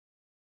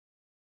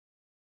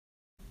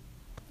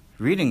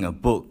Reading a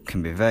book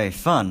can be very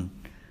fun,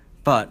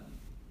 but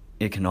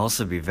it can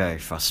also be very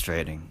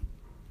frustrating.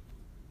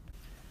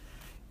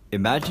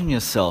 Imagine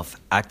yourself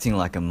acting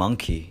like a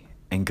monkey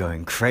and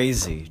going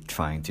crazy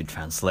trying to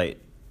translate.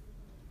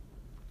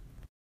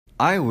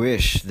 I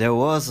wish there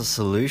was a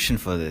solution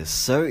for this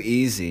so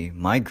easy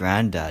my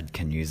granddad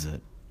can use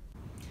it.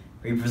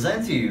 We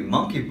present to you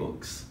Monkey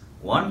Books,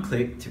 one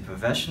click to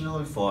professional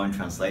and foreign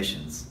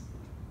translations.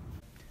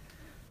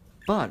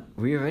 But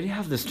we already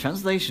have this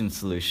translation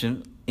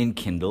solution in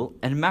Kindle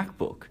and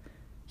MacBook.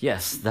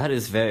 Yes, that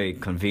is very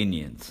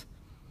convenient.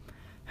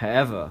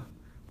 However,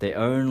 they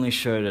only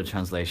show the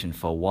translation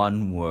for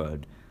one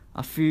word.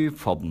 A few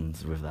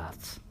problems with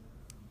that.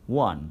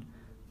 1.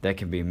 There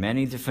can be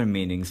many different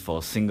meanings for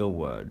a single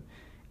word.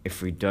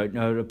 If we don't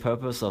know the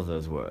purpose of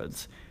those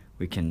words,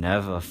 we can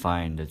never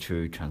find a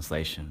true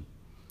translation.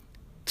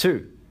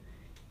 2.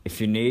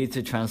 If you need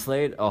to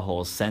translate a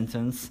whole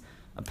sentence,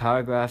 a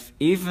paragraph,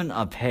 even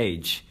a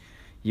page,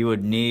 you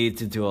would need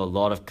to do a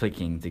lot of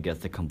clicking to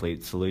get the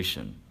complete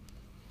solution.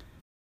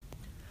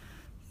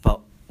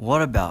 But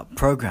what about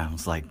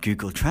programs like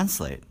Google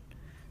Translate?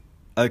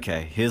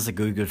 Okay, here's a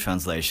Google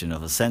translation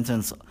of a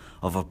sentence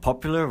of a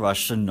popular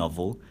Russian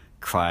novel,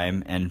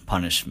 Crime and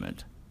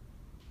Punishment.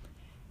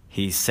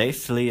 He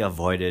safely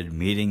avoided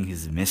meeting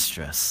his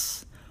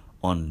mistress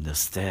on the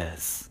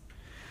stairs.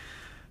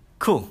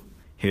 Cool,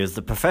 here's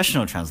the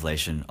professional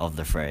translation of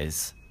the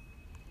phrase.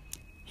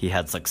 He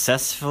had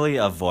successfully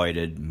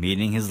avoided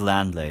meeting his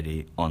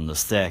landlady on the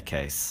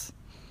staircase.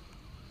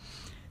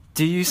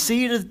 Do you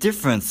see the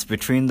difference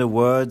between the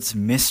words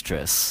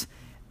mistress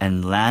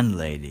and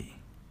landlady?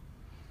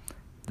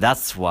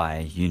 That's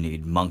why you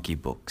need Monkey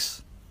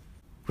Books.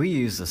 We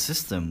use a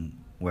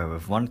system where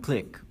with one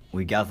click,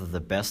 we gather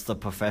the best of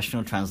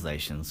professional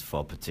translations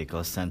for a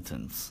particular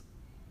sentence.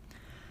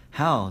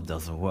 How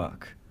does it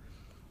work?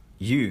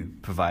 You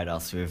provide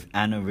us with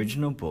an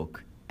original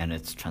book and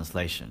its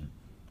translation.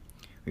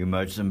 We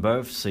merge them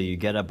both so you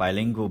get a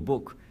bilingual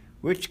book,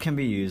 which can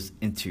be used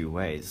in 2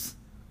 ways.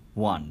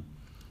 1.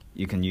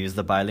 You can use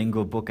the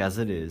bilingual book as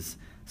it is,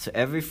 so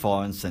every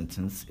foreign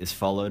sentence is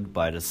followed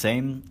by the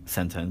same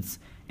sentence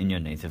in your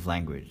native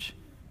language.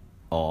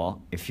 Or,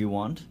 if you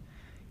want,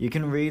 you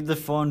can read the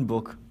foreign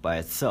book by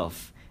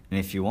itself, and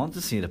if you want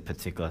to see the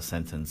particular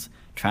sentence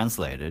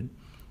translated,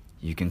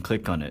 you can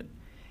click on it,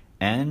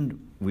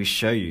 and we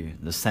show you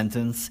the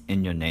sentence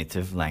in your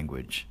native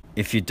language.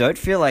 If you don't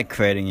feel like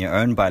creating your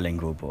own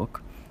bilingual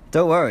book,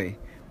 don't worry.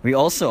 We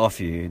also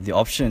offer you the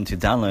option to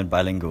download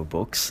bilingual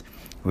books,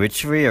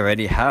 which we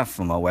already have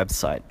from our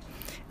website.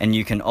 And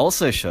you can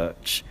also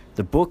search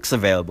the books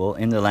available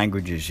in the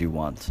languages you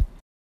want.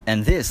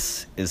 And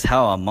this is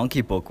how our Monkey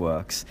Book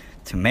works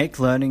to make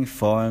learning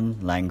foreign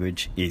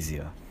language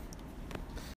easier.